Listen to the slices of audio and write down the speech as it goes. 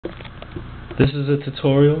This is a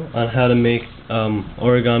tutorial on how to make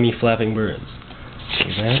origami flapping birds.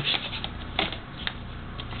 Like that.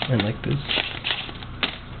 And like this.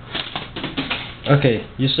 Okay,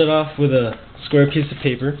 you start off with a square piece of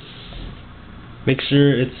paper. Make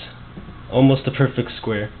sure it's almost a perfect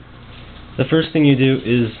square. The first thing you do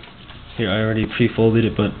is, here I already pre-folded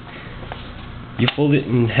it, but you fold it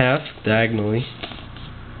in half diagonally.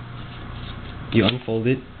 You unfold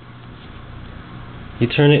it. You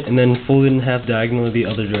turn it and then fold it in half diagonally the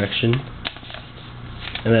other direction,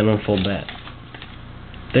 and then unfold that.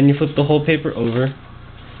 Then you flip the whole paper over,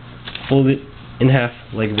 fold it in half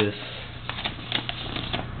like this,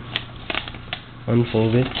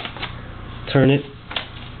 unfold it, turn it,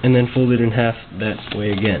 and then fold it in half that way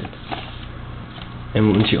again.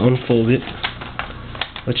 And once you unfold it,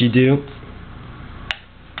 what you do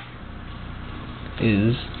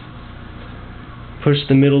is push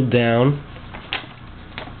the middle down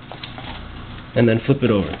and then flip it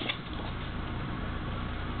over.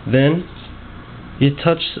 Then you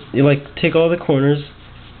take all the corners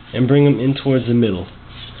and bring them in towards the middle.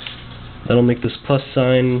 That'll make this plus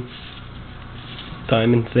sign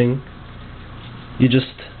diamond thing. You just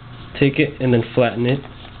take it and then flatten it.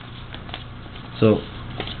 So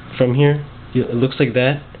from here, it looks like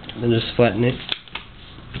that, and then just flatten it.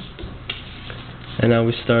 And now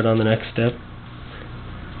we start on the next step.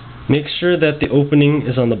 Make sure that the opening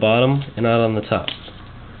is on the bottom and not on the top.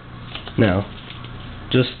 Now,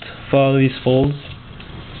 just follow these folds.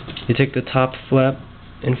 You take the top flap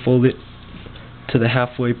and fold it to the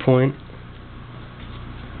halfway point,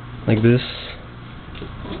 like this.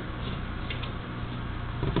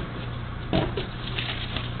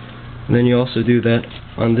 And then you also do that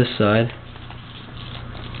on this side.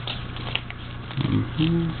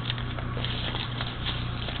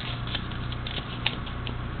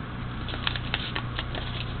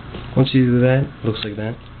 Once you do that, it looks like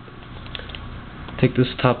that. Take this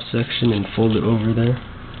top section and fold it over there,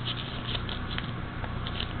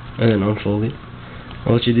 and then unfold it.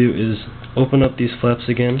 And what you do is open up these flaps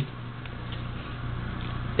again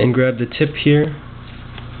and grab the tip here,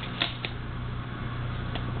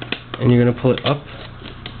 and you're going to pull it up,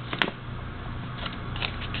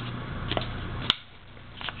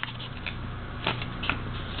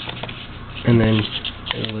 and then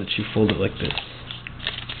it'll let you fold it like this.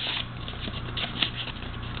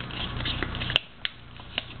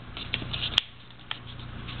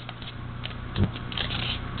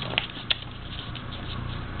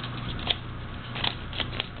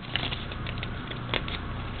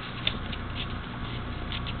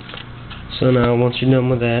 So now, once you're done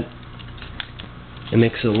with that, it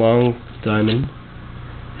makes a long diamond,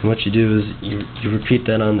 and what you do is you repeat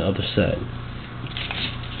that on the other side.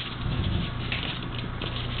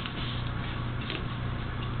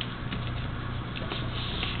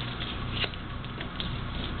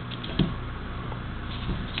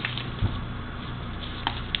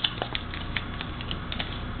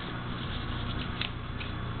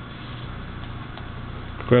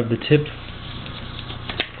 Grab the tip,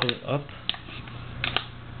 pull it up,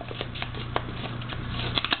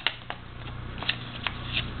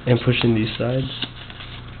 and push in these sides.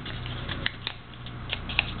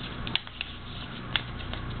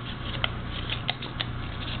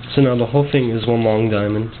 So now the whole thing is one long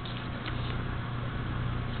diamond.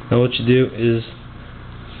 Now what you do is,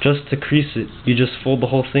 just to crease it, you just fold the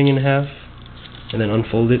whole thing in half and then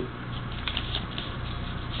unfold it.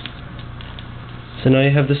 So now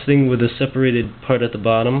you have this thing with a separated part at the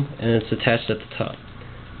bottom, and it's attached at the top.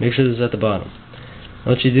 Make sure this is at the bottom.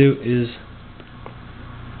 What you do is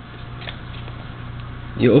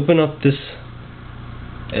you open up this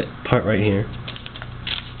part right here.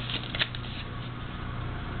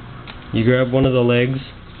 You grab one of the legs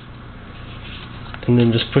and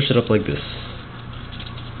then just push it up like this.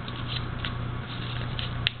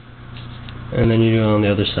 And then you do it on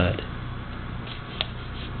the other side.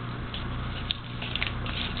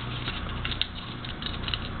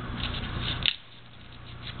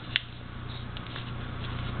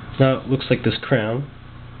 Now it looks like this crown.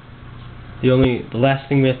 The last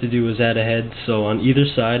thing we have to do is add a head. So on either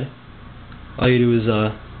side, all you do is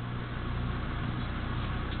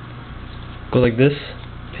go like this,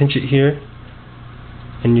 pinch it here,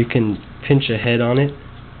 and you can pinch a head on it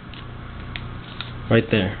right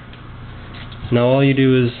there. Now all you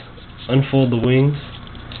do is unfold the wings,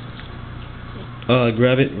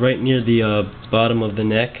 grab it right near the bottom of the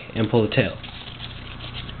neck, and pull the tail.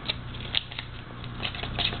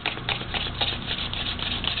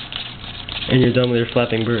 And you're done with your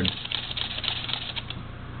flapping bird.